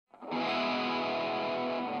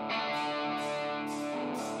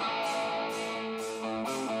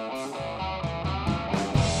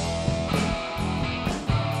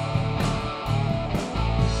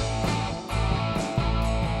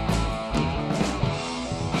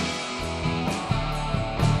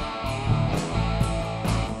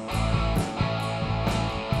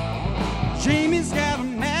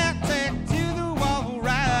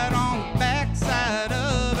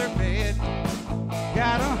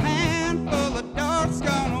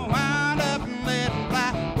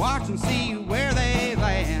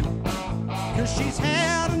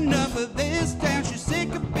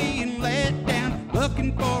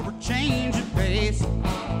change of pace.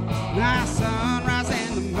 Nice sunrise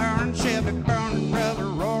in the morning, she'll be burning, rubber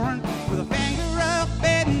roaring, with a finger up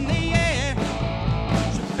in the air.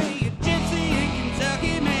 She'll be a gypsy in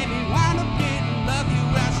Kentucky, maybe wind up getting lucky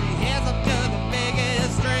while she heads up to the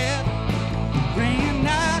biggest strip. Bringing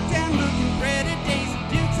knocked and looking pretty, Daisy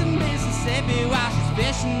Dukes in Mississippi while she's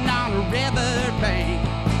fishing on a riverbank.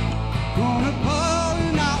 Gonna pull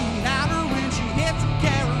an all-nighter when she hits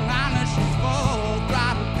Carolina, she's full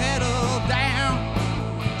throttle pedal down.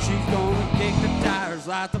 She's gonna kick the tires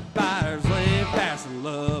like the buyers, live fast and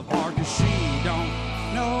love hard, 'cause she don't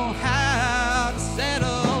know how to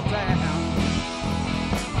settle down.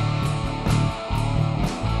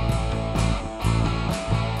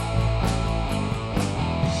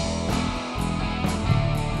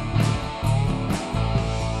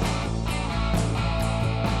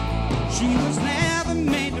 She was never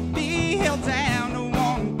made to be held down to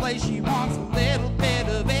one place. She wants a little bit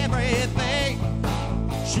of everything.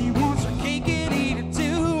 She wants her cake and eat it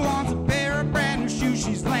too. Wants a pair of brand new shoes.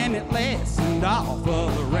 She's limitless and off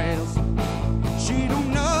of the rails. She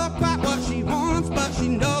don't know quite what she wants, but she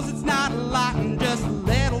knows it's not a lot and just a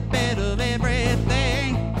little bit of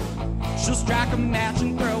everything. She'll strike a match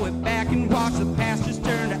and throw it back and watch the past just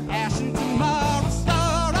turn to ash, and tomorrow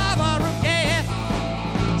start over again.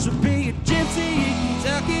 She'll be a gypsy in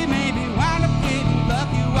Kentucky, maybe wind up getting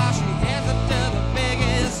lucky while she heads up to the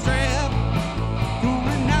biggest strip.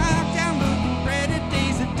 Gonna knock down looking pretty,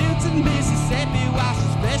 Daisy Dukes in Mississippi while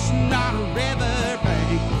she's fishing on a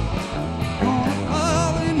riverbank. Gonna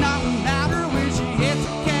pull an all-nighter when she hits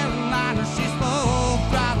Carolina, she's full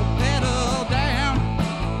throttle pedal down.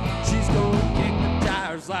 She's gonna kick the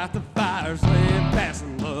tires like the fires, live fast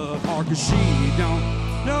and love hard, 'cause she don't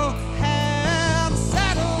know how to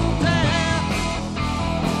settle down.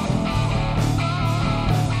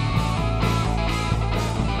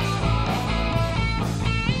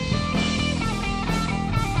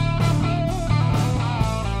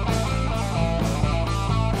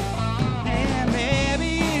 And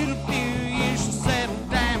maybe in a few years she'll settle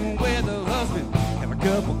down with a husband, have a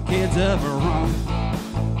couple kids of her own.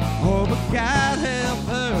 Oh, but God help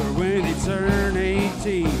her when they turn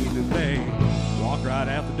 18 and they walk right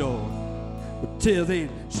out the door. But till then,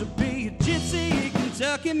 she'll be a gypsy in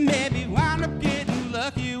Kentucky, maybe wind up getting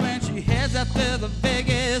lucky when she heads up to the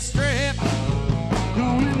biggest strip.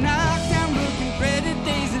 Gonna knock down looking pretty,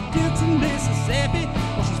 Daisy Dukes in Mississippi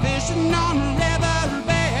while she's fishing on the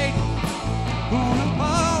riverbank. Gonna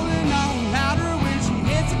pull an all-nighter when she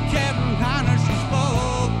hits Carolina, she's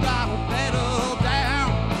full throttle pedal down.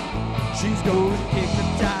 She's gonna kick the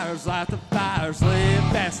tires like the fires, live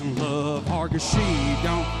fast and love hard, 'cause she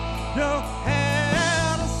don't know how